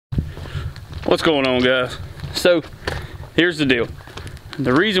What's going on, guys? So here's the deal.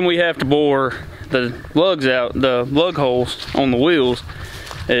 The reason we have to bore the lugs out, the lug holes on the wheels,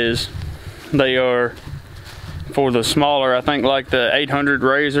 is they are for the smaller, I think like the 800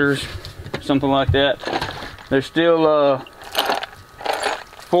 razors, something like that. They're still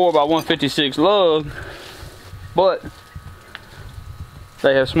 4 by 156 lug, but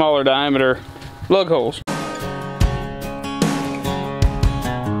they have smaller diameter lug holes.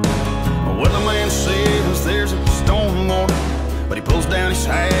 Weatherman says there's a storm warning, but he pulls down his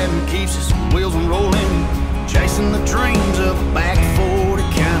hat and keeps his wheels rolling, chasing the dreams of a back 40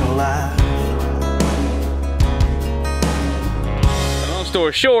 kind of life. Long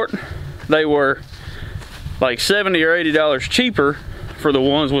story short, they were like $70 or $80 cheaper for the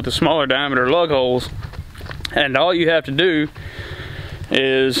ones with the smaller diameter lug holes, and all you have to do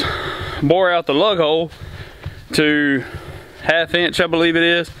is bore out the lug hole to 1/2 inch, I believe it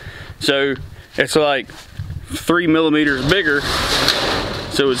is. So it's like 3 millimeters bigger,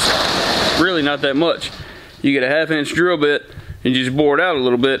 so it's really not that much. You get a 1/2 inch drill bit and you just bore it out a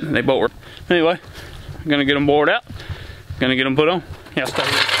little bit, and they bolt work. Anyway, I'm gonna get them bored out, gonna get them put on. Yeah, stay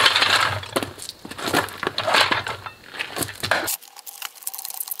here.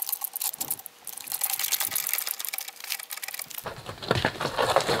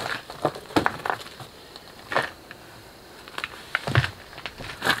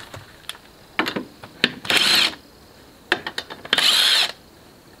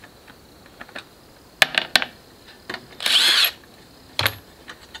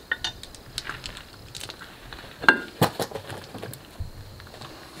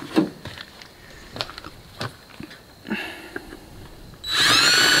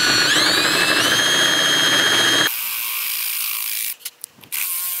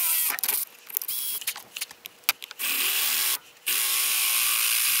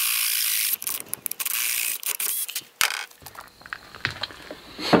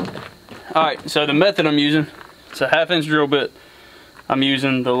 Alright, so the method I'm using, it's a 1/2 inch drill bit. I'm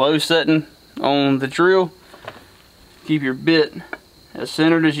using the low setting on the drill. Keep your bit as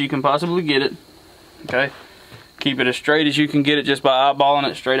centered as you can possibly get it. Okay? Keep it as straight as you can get it just by eyeballing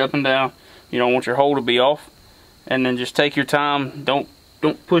it straight up and down. You don't want your hole to be off. And then just take your time. Don't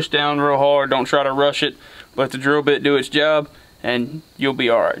push down real hard. Don't try to rush it. Let the drill bit do its job and you'll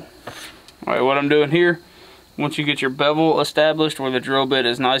be alright. Alright, what I'm doing here, once you get your bevel established where the drill bit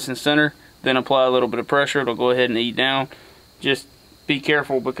is nice and center, then apply a little bit of pressure. It'll go ahead and eat down. Just be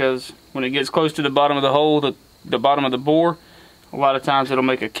careful, because when it gets close to the bottom of the hole, the bottom of the bore, a lot of times it'll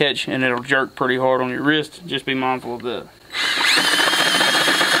make a catch and it'll jerk pretty hard on your wrist. Just be mindful of that.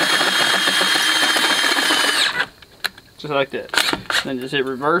 Just like that. Then just hit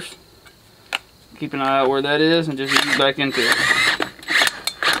reverse. Keep an eye out where that is and just ease back into it.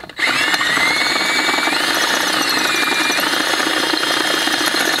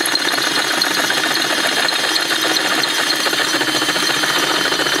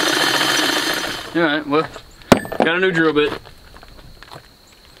 Alright, well, got a new drill bit.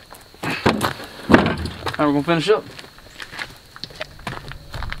 Now we're gonna finish up.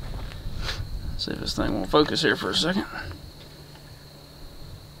 See if this thing won't focus here for a second.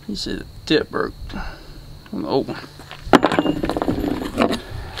 You see the tip broke on the old one.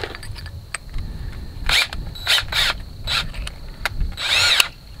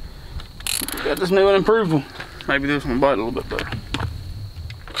 Got this new and improved one. Maybe this one will bite a little bit better.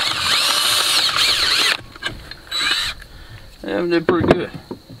 Yeah, we did pretty good.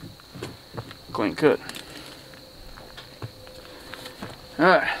 Clean cut.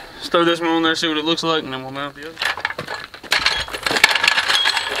 Alright, let's throw this one on there, see what it looks like, and then we'll mount the other.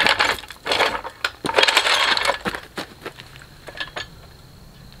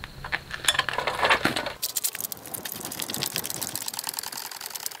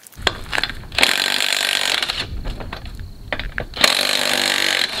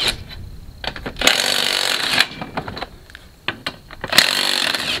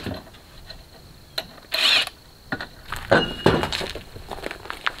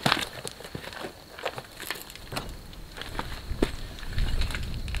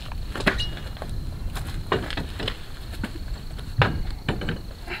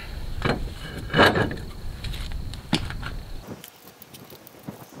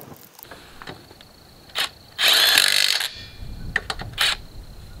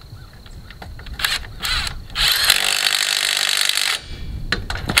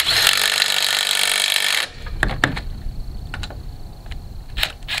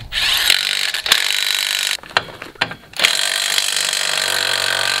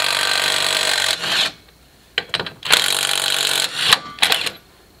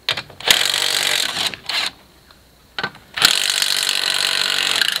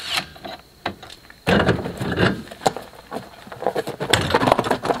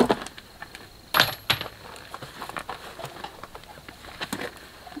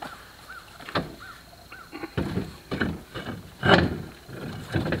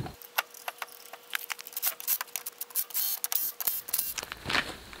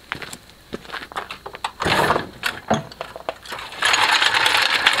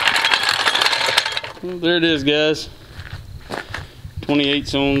 Well, there it is, guys.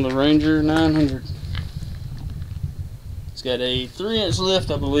 28's on the Ranger 900. It's got a 3-inch lift,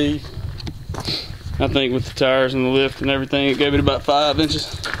 I believe. I think with the tires and the lift and everything, it gave it about 5 inches.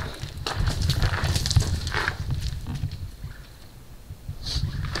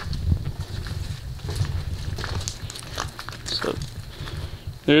 So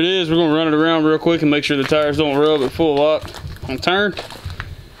there it is. We're gonna run it around real quick and make sure the tires don't rub at full lock on turn,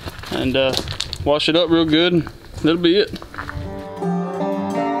 and wash it up real good, and that'll be it.